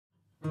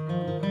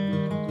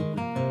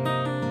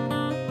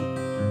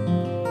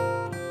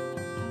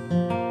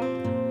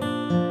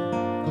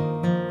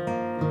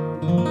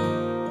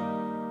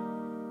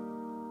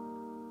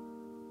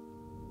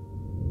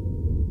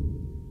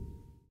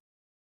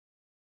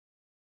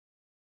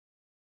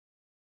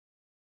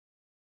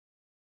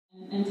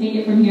and take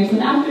it from here. So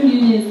the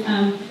afternoon is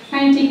kind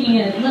of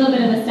taking a little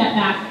bit of a step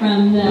back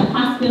from the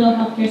hospital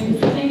healthcare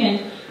specific and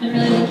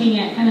really looking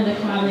at kind of the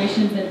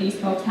collaborations that these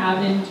folks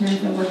have in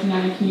terms of working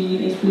on a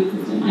community-based food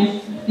system. I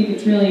think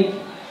it's really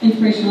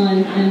inspirational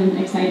and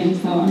exciting,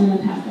 so I'm going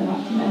to pass that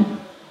off to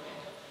them.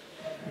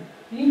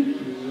 Thank you.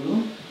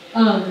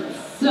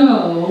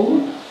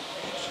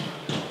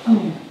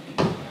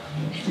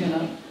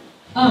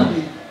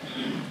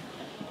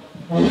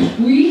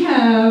 We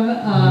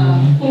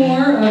have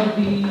 4 of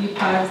the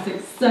 5,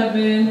 6,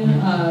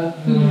 7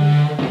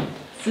 food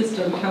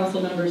system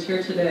council members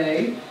here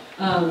today.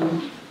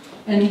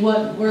 And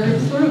what we're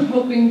sort of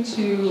hoping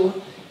to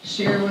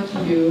share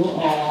with you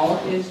all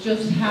is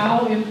just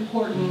how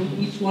important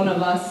each one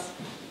of us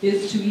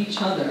is to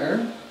each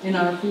other in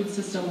our food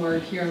system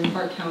work here in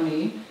Park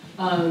County.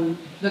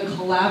 The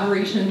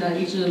collaboration that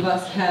each of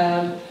us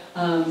have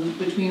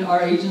between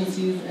our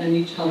agencies and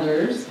each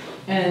other's,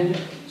 and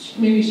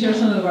maybe share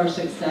some of our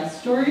success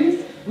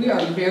stories. We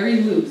are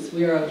very loose.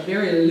 We are a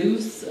very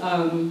loose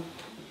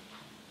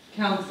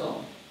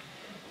council.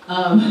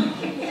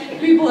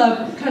 People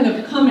have kind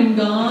of come and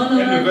gone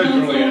on our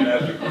council. And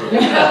as a group.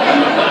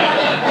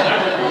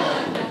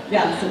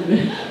 Yes,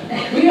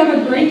 we have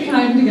a great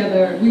time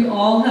together. We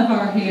all have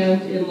our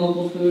hand in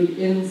local food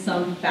in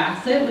some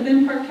facet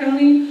within Park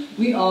County.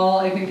 We all,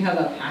 I think, have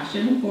a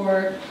passion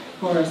for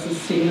a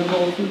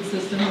sustainable food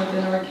system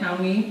within our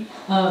county.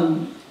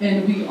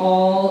 And we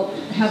all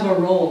have a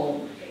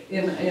role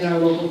in our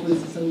local food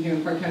system here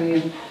in Park County.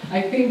 And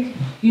I think,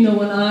 you know,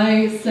 when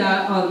I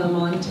sat on the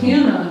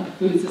Montana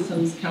Food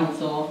Systems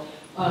Council,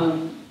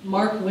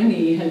 Mark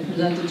Winnie had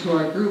presented to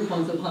our group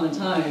once upon a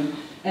time,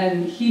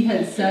 and he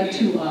had said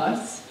to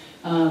us,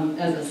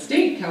 as a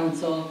state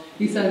council,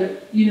 he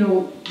said, you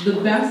know, the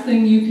best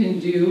thing you can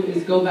do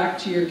is go back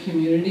to your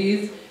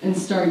communities and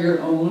start your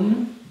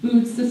own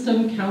food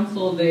system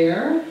council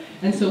there.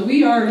 And so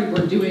we already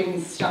were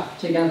doing stuff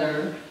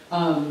together,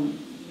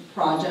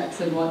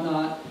 projects and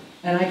whatnot.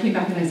 And I came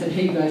back and I said,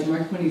 hey you guys,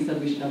 Mark Winnie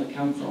said we should have a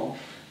council.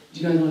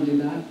 Do you guys want to do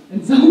that?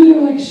 And so we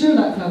were like, sure,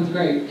 that sounds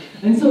great.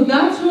 And so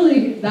that's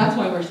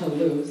why we're so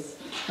loose.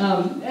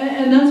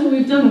 And that's what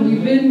we've done.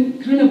 We've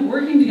been kind of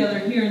working together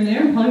here and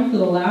there, probably for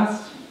the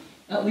last,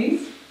 at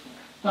least,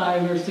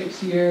 5 or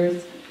 6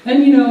 years.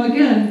 And you know,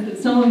 again,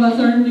 some of us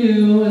are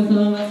new and some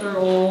of us are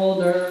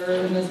older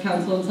in this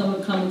council, and some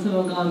have come and some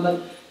have gone,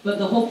 but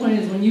the whole point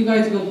is when you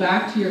guys go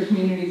back to your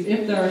communities,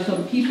 if there are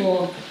some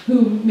people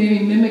who maybe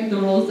mimic the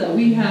roles that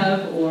we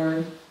have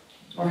or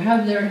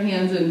have their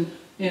hands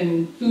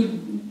in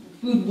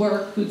food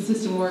work, food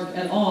system work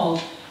at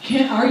all,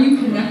 are you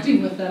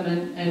connecting with them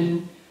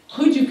and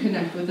could you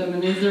connect with them?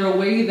 And is there a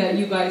way that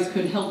you guys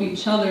could help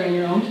each other in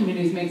your own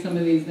communities make some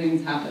of these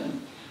things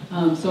happen?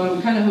 So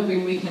I'm kind of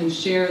hoping we can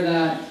share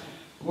that.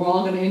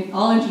 I'll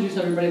introduce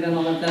everybody, then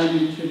I'll let them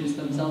introduce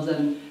themselves.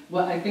 And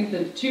what I think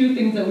the 2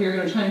 things that we're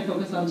going to try and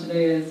focus on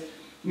today is,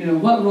 you know,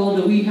 what role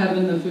do we have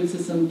in the food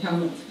system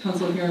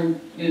council here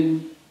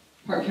in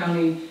Park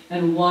County,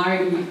 and why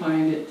do we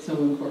find it so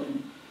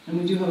important?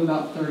 And we do have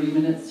about 30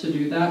 minutes to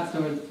do that,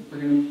 so we're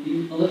going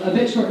to be a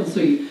bit short and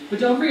sweet. But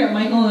don't forget,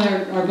 Michael and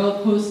I are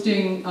both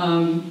hosting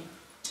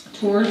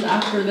tours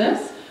after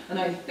this, and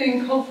I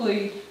think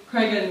hopefully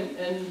Craig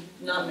and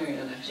not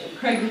Marianne actually,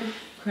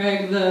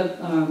 Craig the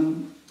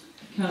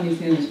county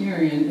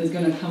sanitarian is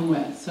going to come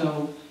with.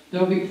 So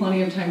there'll be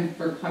plenty of time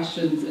for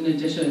questions in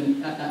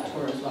addition at that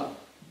tour as well.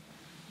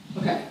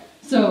 Okay,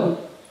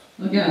 so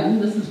again,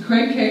 this is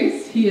Craig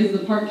Case. He is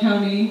the Park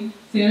County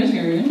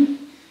sanitarian.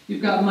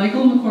 You've got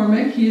Michael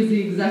McCormick. He is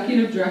the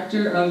executive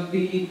director of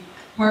the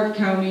Park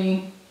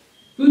County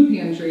Food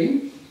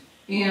Pantry.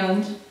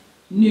 And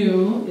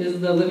New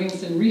is the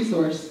Livingston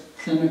Resource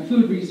Center,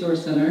 Food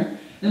Resource Center.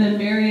 And then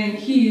Marianne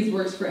Keys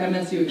works for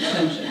MSU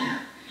Extension.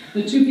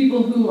 The 2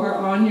 people who are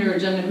on your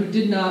agenda who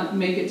did not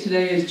make it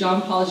today is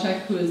John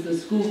Polishek, who is the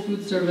school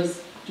food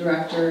service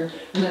director,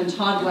 and then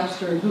Todd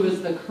Wester, who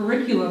is the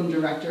curriculum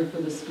director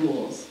for the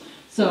schools.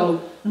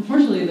 So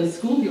unfortunately, the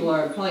school people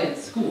are probably at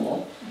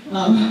school,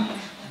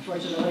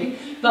 unfortunately,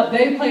 but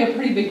they play a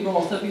pretty big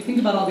role. So if you think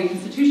about all the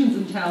institutions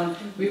in town,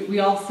 we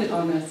all sit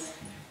on this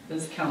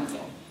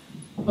council.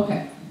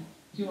 Okay,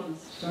 do you want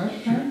to start,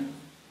 Karen?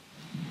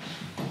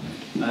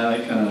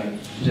 Like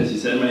Jesse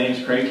said, my name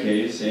is Craig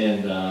Case,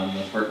 and I'm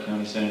the Park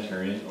County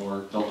Sanitarian,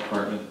 or Health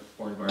Department,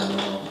 or Environmental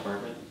Health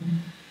Department.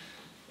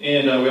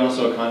 And we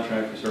also have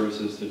contract for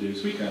services to do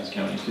Sweetgrass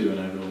County, too, and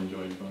I really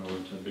enjoyed going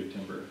over to Big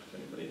Timber, if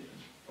anybody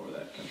over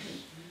that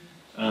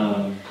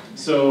country.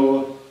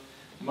 So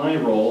my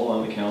role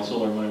on the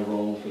council, or my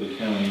role for the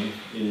county,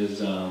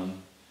 is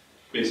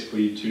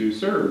basically to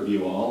serve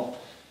you all.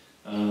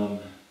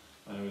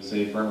 I would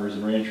say farmers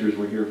and ranchers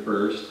were here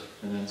first,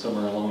 and then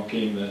somewhere along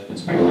came the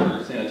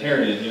inspector,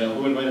 sanitarian, you know,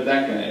 who invited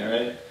that guy,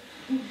 right?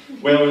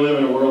 Well, we live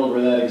in a world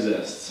where that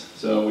exists,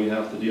 so we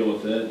have to deal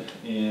with it,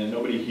 and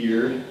nobody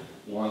here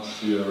wants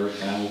to ever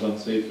have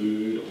unsafe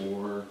food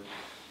or,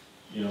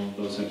 you know,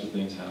 those types of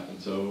things happen,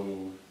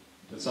 so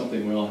it's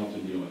something we all have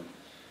to deal with.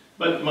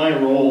 But my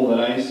role that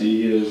I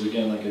see is,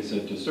 again, like I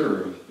said, to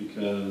serve,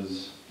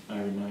 because I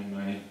remind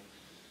my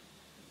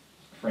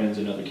friends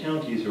in other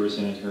counties who are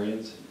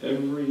sanitarians,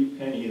 every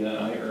penny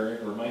that I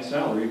earn or my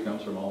salary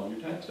comes from all of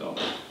your tax dollars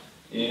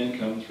and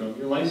comes from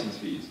your license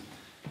fees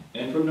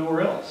and from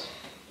nowhere else.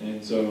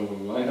 And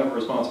so I have a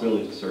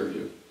responsibility to serve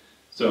you.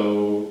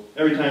 So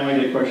every time I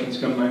get questions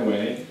come my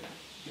way,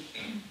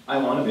 I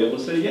want to be able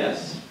to say,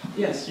 yes,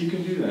 yes, you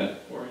can do that,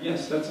 or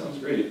yes, that sounds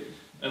great,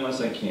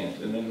 unless I can't.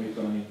 And then we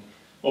find,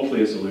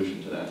 hopefully, a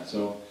solution to that.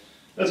 So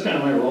that's kind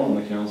of my role in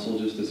the council,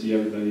 just to see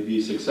everybody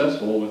be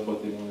successful with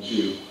what they want to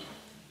do,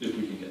 if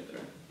we can get there.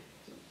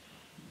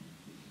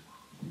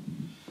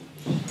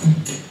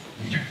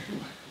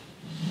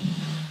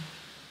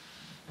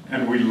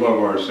 And we love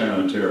our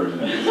sanitarians.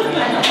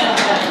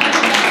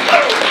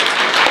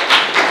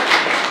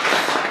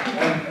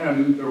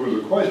 and there was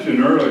a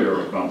question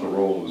earlier about the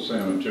role of the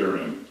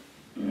sanitarian.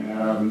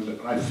 And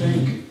I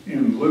think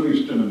in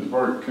Livingston and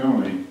Park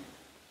County,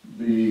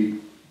 the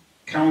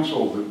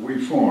council that we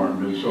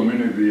formed and so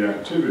many of the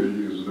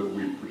activities that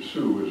we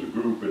pursue as a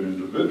group and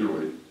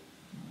individually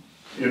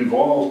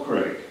involve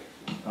Craig.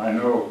 I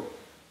know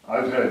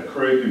I've had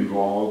Craig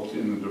involved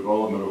in the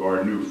development of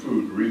our new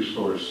food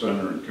resource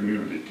center and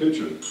community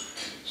kitchen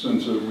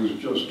since it was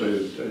just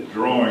a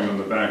drawing on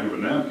the back of a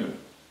napkin.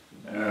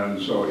 And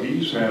so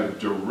he's had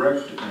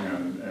direct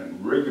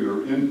and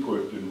regular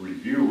input and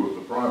review of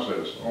the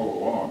process all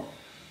along.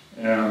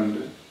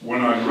 And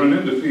when I run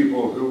into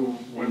people who,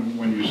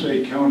 when you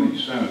say county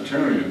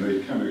sanitarian,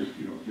 they kind of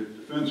get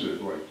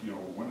defensive, like,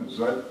 when is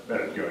that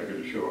bad guy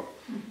going to show up?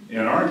 In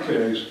our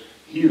case,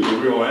 he is a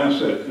real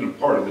asset and a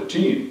part of the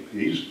team.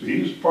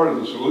 He's part of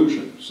the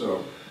solution.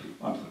 So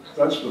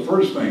that's the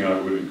first thing I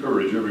would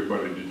encourage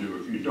everybody to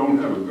do. If you don't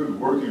have a good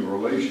working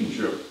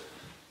relationship,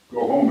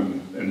 go home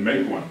and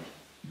make one.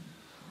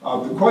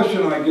 The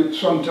question I get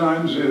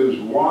sometimes is,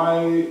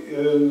 why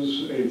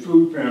is a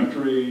food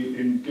pantry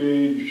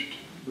engaged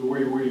the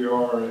way we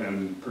are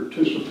and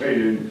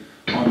participating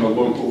on the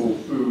local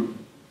food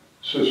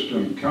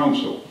system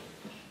council?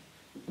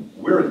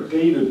 We're a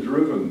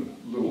data-driven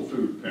little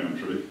food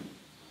pantry,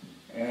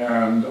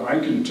 and I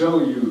can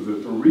tell you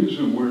that the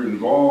reason we're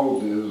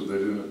involved is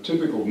that in a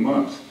typical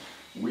month,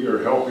 we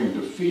are helping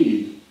to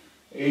feed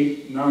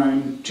 8,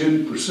 9,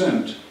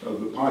 10%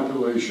 of the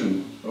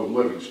population of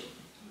Livingston.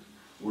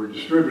 We're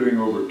distributing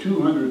over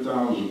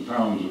 200,000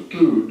 pounds of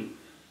food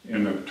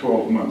in a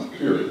 12-month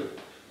period.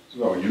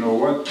 So you know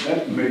what?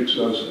 That makes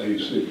us a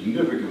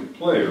significant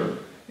player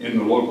in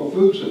the local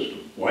food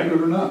system, like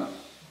it or not.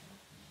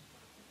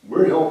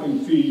 We're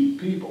helping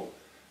feed people.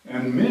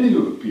 And many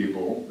of the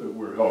people that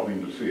we're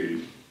helping to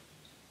feed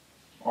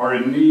are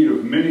in need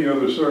of many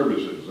other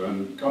services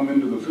and come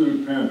into the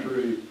food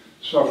pantry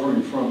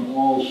suffering from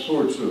all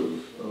sorts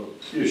of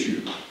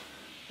issues,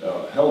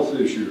 health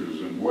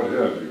issues and what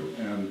have you.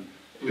 And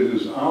it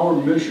is our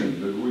mission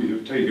that we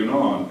have taken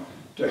on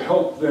to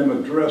help them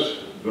address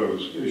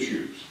those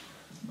issues.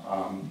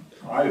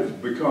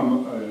 I've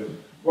become,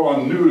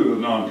 I'm new to the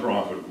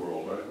nonprofit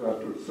world.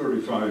 After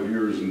 35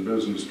 years in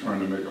business trying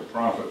to make a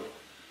profit,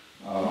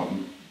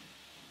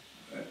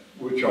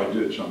 which I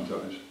did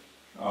sometimes.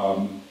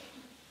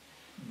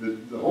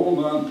 The whole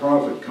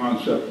nonprofit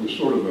concept was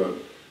sort of an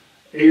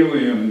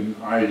alien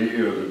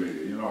idea to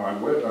me. I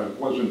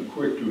wasn't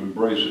quick to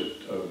embrace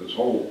it, this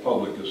whole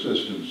public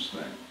assistance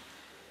thing.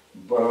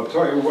 But I'll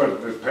tell you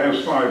what, the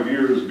past 5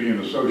 years being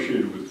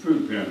associated with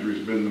food pantries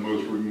has been the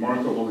most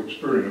remarkable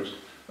experience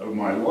of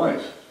my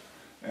life.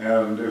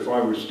 And if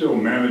I was still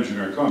managing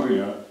a company,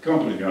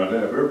 I'd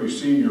have every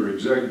senior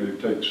executive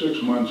take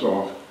 6 months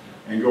off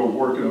and go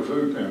work in a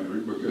food pantry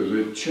because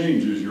it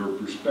changes your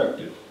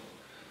perspective.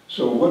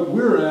 So what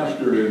we're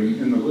after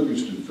in the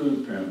Livingston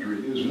Food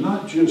Pantry is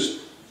not just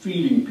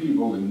feeding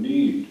people in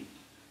need,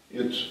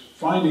 it's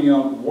finding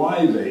out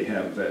why they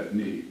have that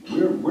need.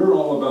 We're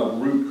all about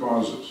root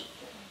causes.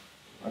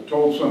 I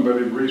told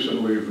somebody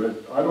recently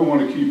that I don't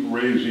want to keep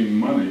raising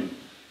money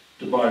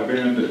to buy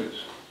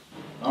Band-Aids.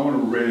 I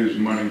want to raise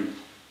money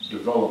to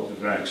develop the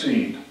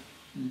vaccine.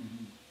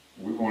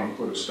 We want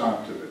to put a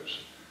stop to this.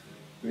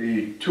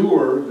 The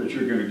tour that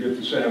you're going to get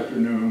this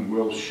afternoon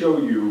will show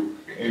you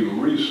a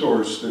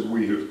resource that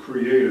we have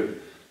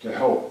created to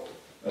help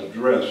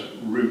address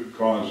root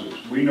causes.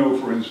 We know,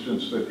 for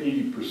instance, that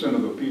 80%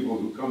 of the people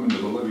who come into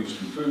the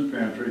Livingston Food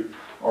Pantry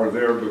are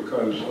there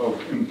because of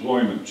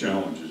employment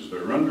challenges.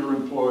 They're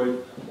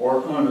underemployed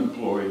or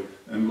unemployed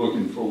and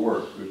looking for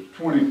work.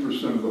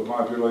 20% of the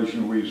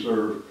population we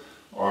serve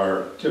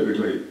are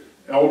typically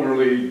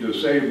elderly,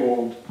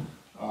 disabled,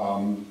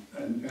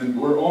 and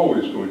we're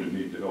always going to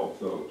need to help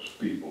those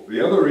people. The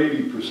other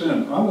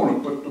 80%, I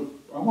want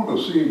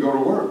to see them go to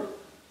work,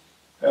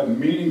 have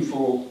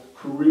meaningful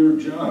career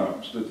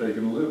jobs that they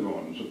can live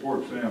on and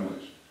support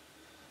families.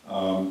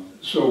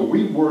 So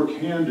we work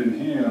hand in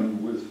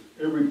hand with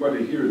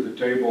everybody here at the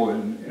table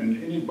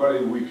and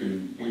anybody we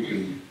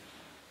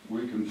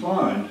can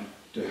find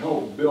to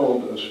help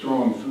build a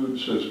strong food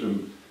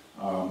system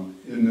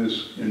in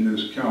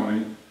this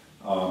county.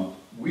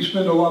 we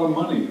spend a lot of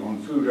money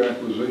on food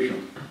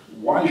acquisition.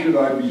 Why should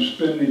I be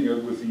spending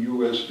it with the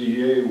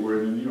USDA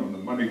where, you know, the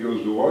money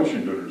goes to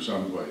Washington or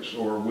someplace,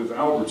 or with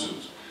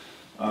Albertsons?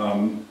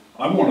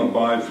 I want to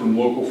buy from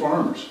local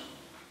farmers.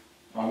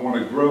 I want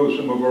to grow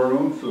some of our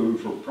own food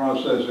for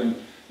processing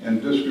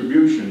and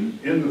distribution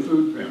in the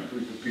food pantry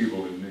to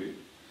people in need.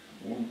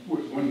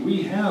 When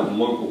we have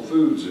local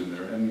foods in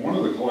there, and one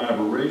of the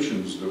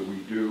collaborations that we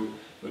do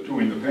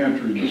between the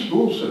pantry and the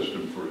school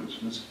system, for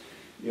instance,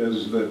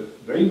 is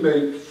that they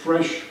make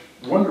fresh,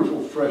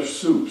 wonderful fresh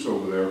soups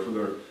over there for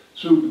their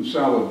soup and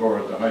salad bar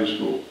at the high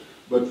school.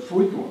 But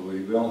frequently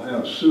they'll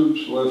have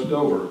soups left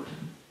over.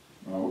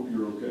 I hope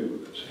you're okay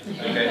with this.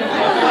 Okay.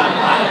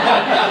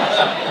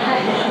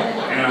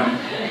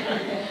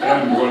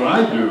 and what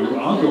I do,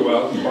 I'll go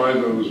out and buy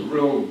those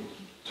real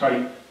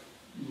tight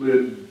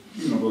lid,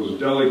 you know, those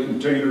deli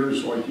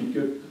containers like you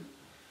get.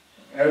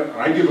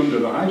 I give them to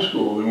the high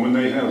school, and when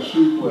they have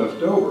soup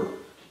left over,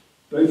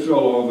 they fill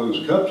all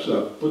those cups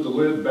up, put the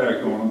lid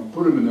back on them,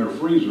 put them in their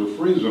freezer,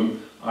 freeze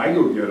them. I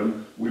go get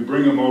them. We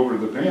bring them over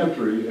to the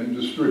pantry and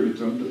distribute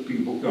them to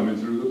people coming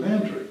through the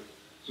pantry.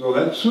 So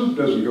that soup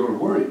doesn't go to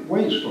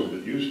waste like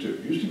it used to.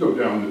 It used to go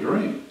down the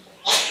drain.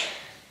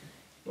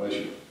 Bless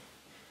you.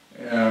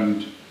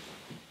 And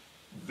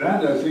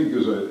that, I think,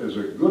 is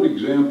a good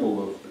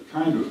example of the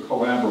kind of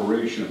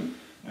collaboration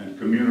and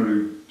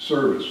community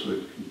service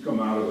that can come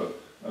out of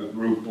a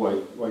group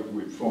like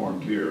we've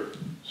formed here.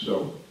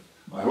 So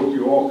I hope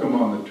you all come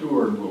on the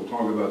tour and we'll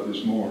talk about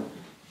this more.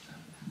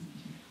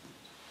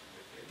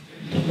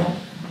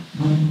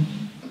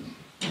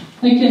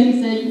 Like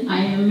Jesse said,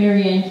 I am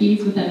Mary Ann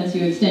Keys with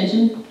MSU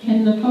Extension.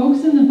 Can the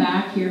folks in the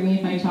back hear me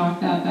if I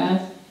talk that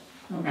fast?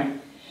 Okay.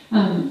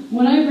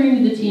 What I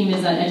bring to the team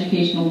is that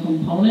educational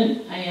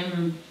component. I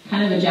am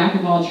kind of a jack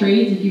of all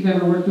trades if you've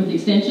ever worked with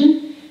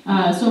Extension.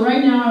 So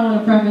right now I want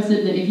to preface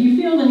it that if you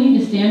feel the need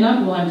to stand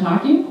up while I'm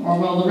talking, or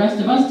while the rest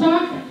of us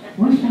talk,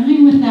 we're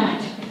fine with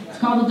that. It's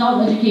called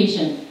adult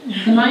education.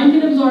 The mind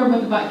can absorb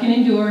what the butt can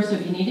endure, so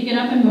if you need to get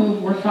up and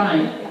move, we're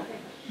fine.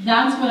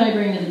 That's what I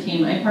bring to the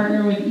team. I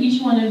partner with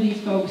each one of these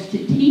folks to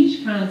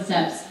teach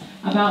concepts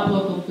about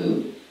local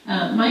food.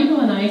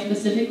 Michael and I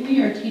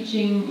specifically are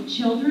teaching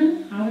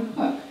children how to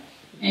cook.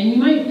 And you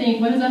might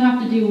think, what does that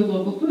have to do with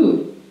local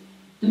food?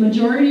 The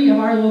majority of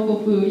our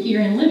local food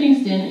here in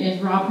Livingston is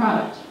raw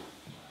product.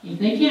 If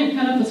they can't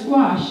cut up a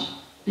squash,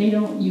 they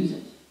don't use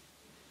it.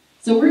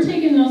 So we're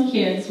taking those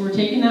kids, we're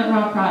taking that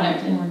raw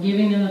product, and we're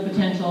giving them the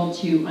potential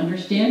to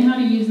understand how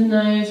to use the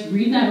knives,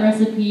 read that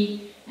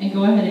recipe, and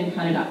go ahead and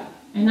cut it up.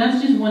 And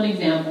that's just one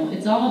example.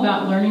 It's all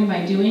about learning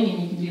by doing,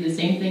 and you can do the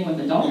same thing with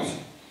adults.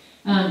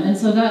 And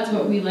so that's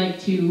what we like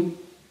to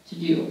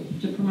do,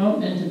 to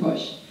promote and to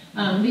push.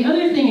 The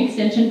other thing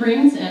Extension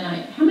brings,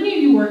 and how many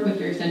of you work with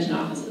your Extension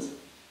offices?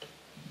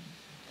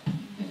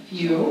 A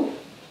few.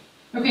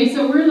 Okay,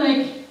 so we're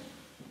like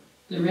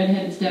the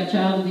redheaded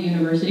stepchild of the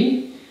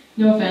university.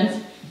 No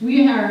offense.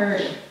 We are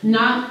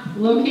not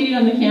located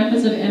on the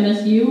campus of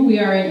MSU. We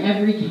are in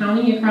every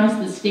county across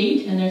the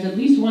state, and there's at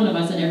least one of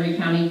us in every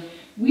county.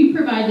 We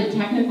provide the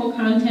technical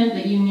content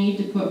that you need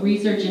to put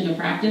research into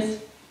practice.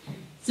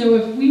 So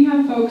if we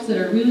have folks that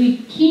are really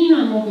keen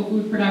on local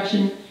food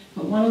production,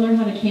 but want to learn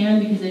how to can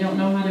because they don't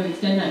know how to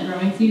extend that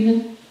growing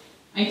season,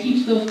 I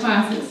teach those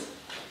classes.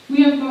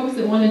 We have folks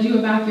that want to do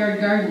a backyard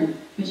garden,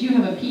 but you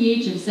have a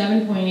pH of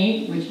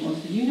 7.8, which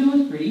most of you know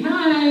is pretty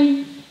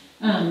high.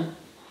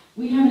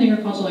 We have an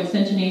agricultural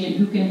extension agent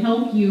who can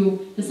help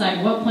you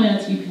decide what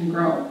plants you can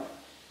grow.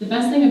 The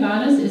best thing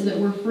about us is that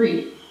we're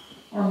free,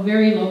 or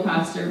very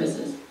low-cost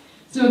services.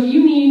 So if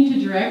you need to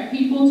direct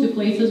people to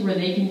places where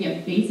they can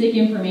get basic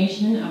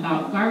information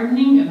about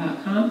gardening,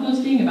 about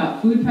composting,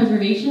 about food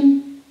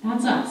preservation,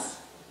 that's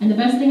us. And the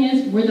best thing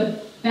is, we're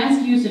the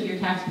best use of your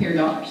taxpayer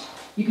dollars.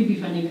 You could be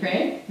funding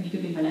Craig, or you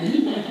could be funding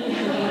me.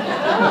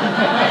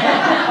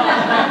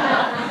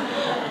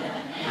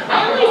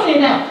 I only say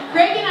that.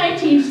 Craig and I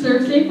teach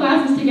serve-safe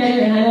classes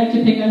together, and I like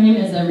to pick on him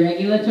as a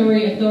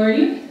regulatory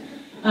authority.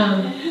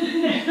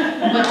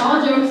 But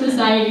all jokes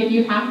aside, if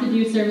you have to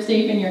do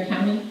serve-safe in your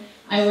county,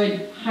 I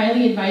would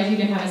highly advise you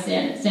to have a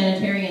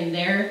sanitarian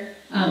there.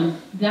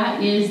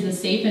 That is the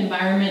safe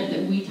environment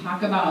that we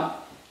talk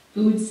about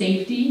food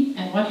safety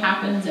and what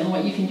happens and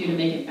what you can do to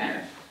make it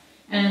better.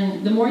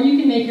 And the more you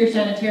can make your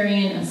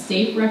sanitarian a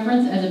safe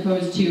reference as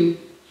opposed to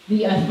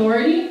the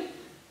authority,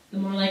 the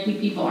more likely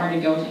people are to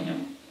go to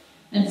him.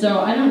 And so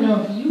I don't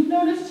know if you've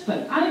noticed,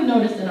 but I've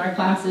noticed in our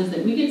classes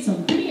that we get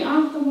some pretty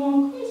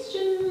off-the-wall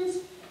questions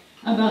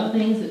about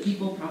things that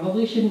people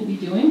probably shouldn't be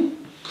doing.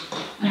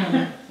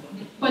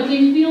 But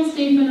they feel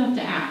safe enough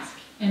to ask.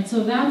 And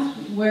so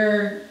that's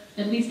where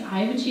at least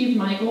I've achieved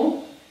my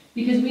goal,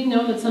 because we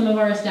know that some of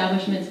our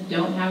establishments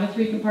don't have a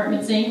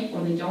 3-compartment sink,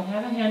 or they don't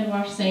have a hand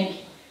wash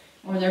sink,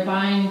 or they're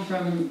buying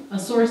from a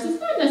source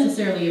that's not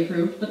necessarily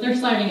approved, but they're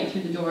sliding it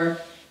through the door.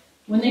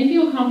 When they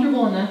feel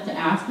comfortable enough to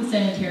ask the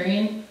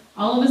sanitarian,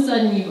 all of a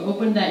sudden you've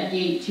opened that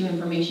gate to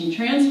information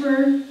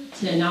transfer,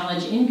 to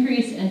knowledge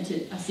increase, and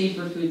to a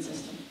safer food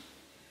system.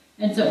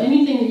 And so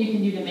anything that you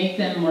can do to make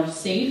them more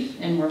safe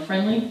and more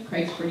friendly,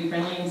 Craig's pretty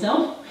friendly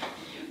himself,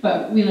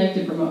 but we like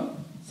to promote.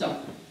 So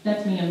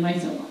that's me on my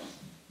soapbox.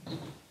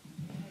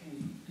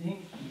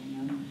 Thanks,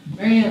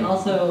 Marianne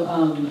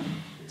also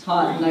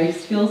taught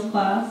knife skills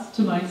class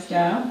to my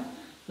staff,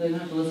 so they don't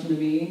have to listen to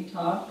me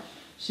talk.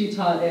 She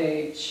taught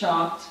a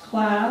chopped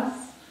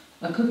class,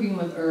 a cooking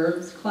with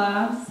herbs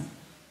class.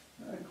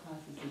 What other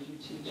classes did you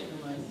teach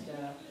for my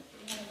staff?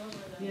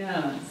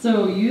 Yeah,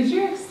 so use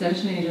your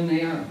extension agent,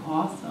 they are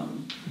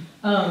awesome.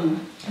 And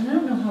I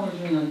don't know how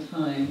we're doing on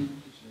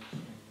time.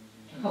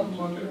 A couple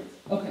more minutes?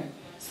 Okay.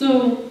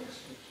 So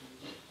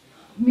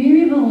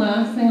maybe the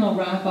last thing I'll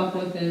wrap up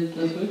with is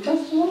the food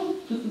festival,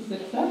 just a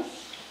success.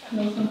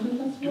 Nourishing Food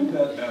Festival. Do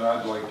that, and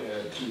I'd like to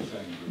add 2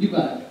 things. You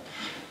got it.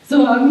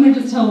 So I'm going to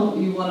just tell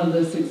you one of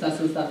the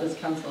successes that this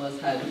council has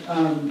had.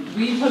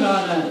 We put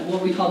on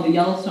what we call the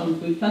Yellowstone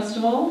Food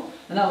Festival,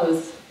 and that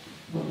was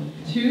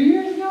 2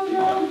 years ago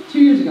now? 2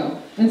 years ago.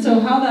 And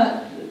so how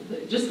that,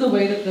 just the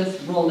way that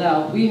this rolled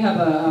out, we have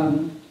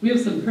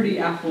some pretty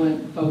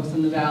affluent folks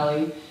in the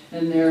valley,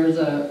 and there's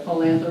a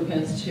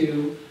philanthropist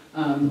who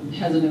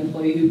has an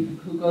employee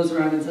who goes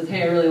around and says,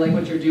 hey, I really like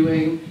what you're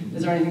doing.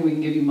 Is there anything we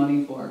can give you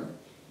money for?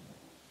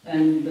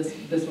 And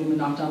this woman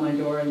knocked on my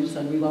door and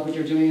said, we love what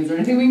you're doing. Is there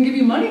anything we can give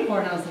you money for?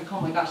 And I was like,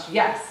 oh my gosh,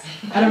 yes.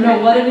 I don't know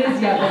what it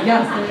is yet, but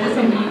yes, there is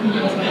something you can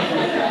give us money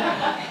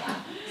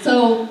for.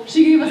 So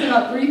she gave us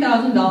about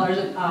 $3,000,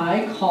 and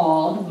I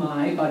called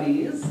my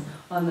buddies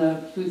on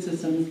the Food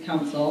Systems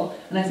Council,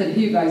 and I said,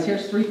 hey, you guys,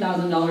 here's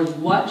 $3,000.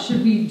 What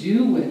should we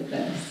do with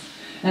this?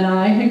 And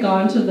I had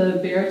gone to the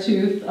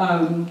Beartooth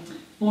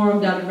forum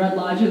down in Red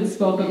Lodge and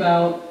spoke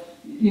about,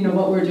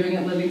 what we're doing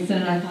at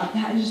Livingston, and I thought,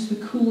 that is just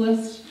the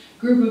coolest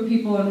group of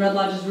people, and Red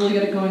Lodge has really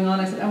got it going on.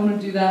 I said, I want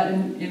to do that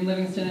in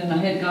Livingston, and I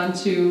had gone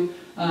to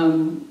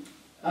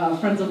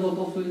Friends of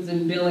Local Foods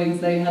in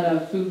Billings. They had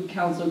a food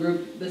council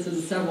group. This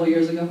is several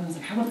years ago. And I was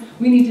like,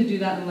 we need to do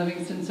that in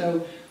Livingston.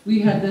 So we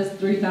had this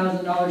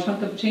 $3,000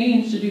 chunk of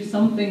change to do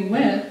something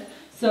with.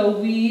 So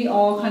we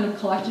all kind of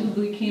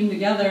collectively came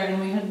together,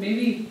 and we had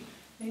maybe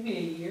a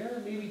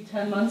year, maybe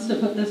 10 months to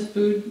put this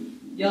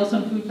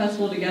Yellowstone Food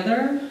Festival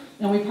together.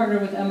 And we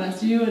partnered with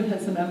MSU and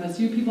had some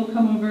MSU people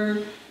come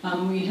over.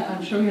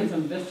 I'm sure we had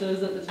some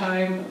vistas at the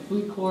time,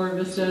 food corps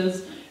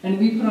vistas, and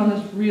we put on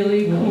this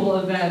really cool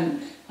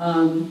event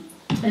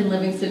in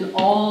Livingston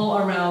all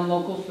around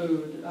local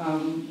food.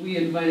 We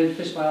invited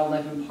Fish,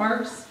 Wildlife, and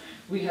Parks.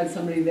 We had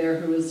somebody there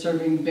who was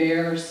serving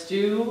bear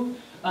stew.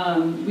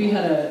 We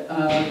had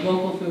a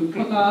local food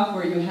cook-off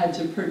where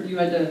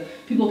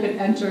people could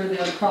enter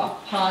their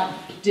crock pot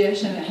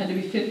dish, and it had to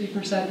be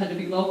 50%, had to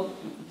be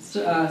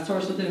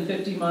sourced within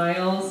 50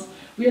 miles.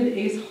 We had the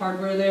Ace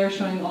Hardware there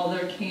showing all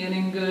their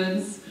canning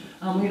goods.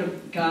 We had a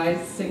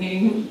guy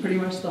singing pretty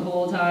much the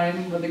whole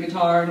time with a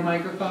guitar and a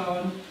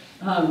microphone.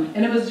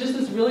 And it was just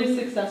this really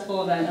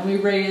successful event, and we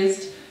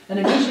raised an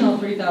additional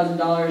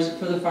 $3,000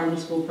 for the farm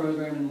to school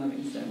program in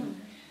Livingston.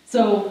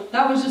 So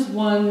that was just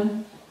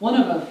one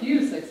of a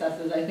few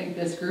successes I think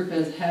this group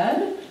has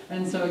had.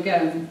 And so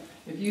again,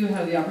 if you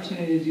have the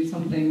opportunity to do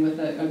something with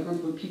a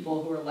group of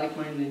people who are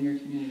like-minded in your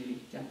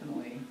community,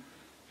 definitely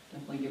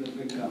give it a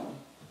good go.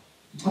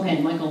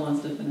 Okay, Michael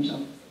wants to finish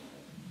up.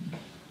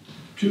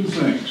 2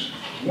 things.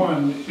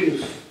 One,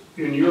 if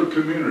in your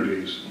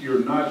communities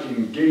you're not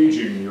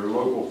engaging your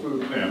local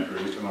food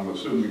pantries, and I'm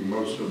assuming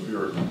most of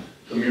your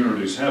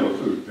communities have a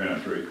food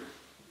pantry,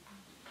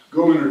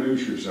 go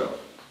introduce yourself.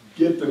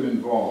 Get them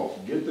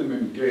involved. Get them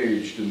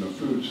engaged in the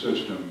food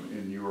system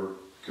in your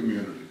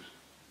communities.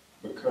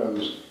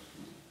 Because,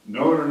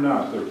 know it or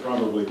not, they're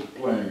probably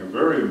playing a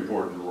very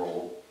important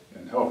role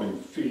in helping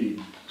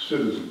feed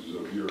citizens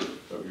of your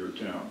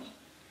towns.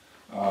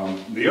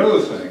 The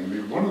other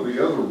thing, one of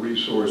the other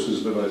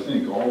resources that I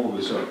think all of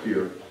us up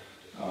here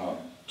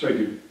take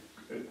a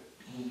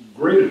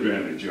great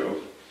advantage of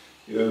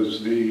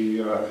is the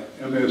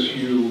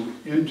MSU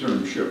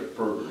internship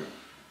program.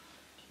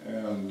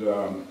 And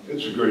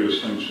it's the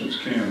greatest thing since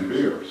canned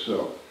beer.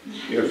 So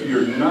if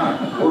you're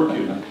not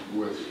working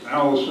with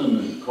Allison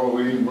and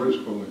Colleen, where's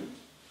Colleen?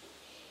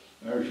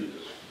 There she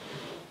is.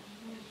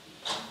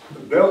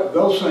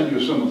 They'll send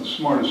you some of the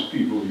smartest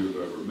people you've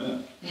ever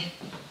met.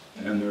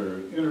 And they're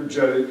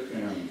energetic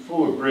and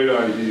full of great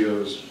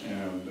ideas,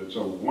 and it's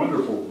a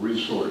wonderful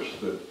resource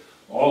that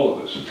all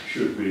of us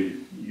should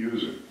be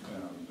using.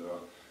 And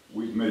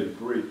we've made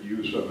great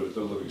use of it at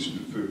the Livingston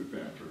Food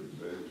Pantry.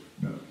 They've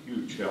been a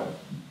huge help.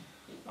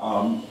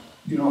 And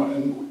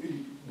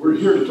we're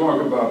here to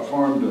talk about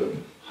farm to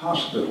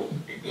hospital.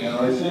 And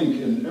I think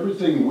in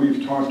everything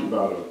we've talked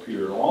about up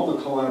here, all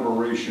the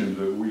collaboration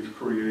that we've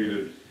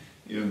created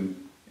in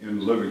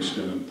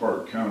Livingston and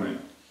Park County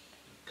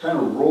kind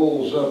of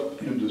rolls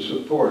up into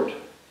support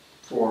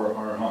for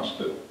our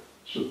hospital,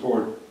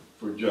 support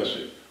for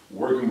Jesse,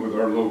 working with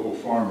our local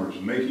farmers,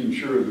 making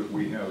sure that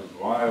we have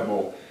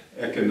viable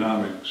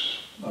economics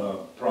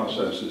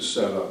processes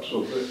set up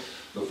so that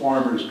the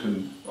farmers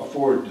can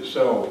afford to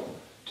sell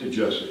to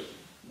Jesse.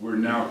 We're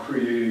now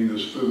creating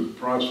this food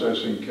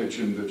processing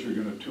kitchen that you're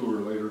going to tour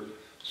later,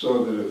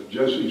 so that if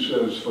Jessie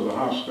says for the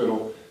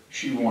hospital,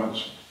 she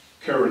wants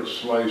carrots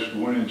sliced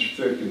 1 inch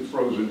thick and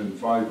frozen in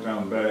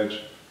 5-pound bags,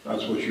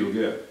 that's what you'll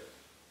get.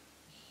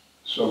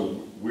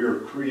 So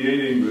we're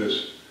creating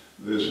this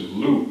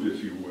loop,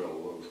 if you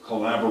will, of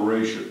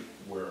collaboration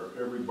where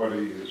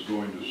everybody is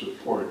going to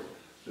support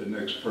the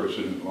next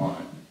person in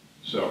line.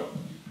 So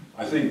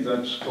I think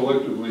that's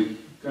collectively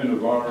kind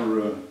of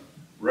our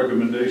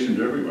recommendation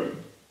to everybody.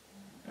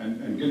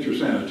 And get your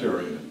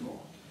sanitarian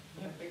involved.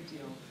 Yeah, big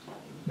deal.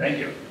 Thank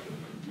you.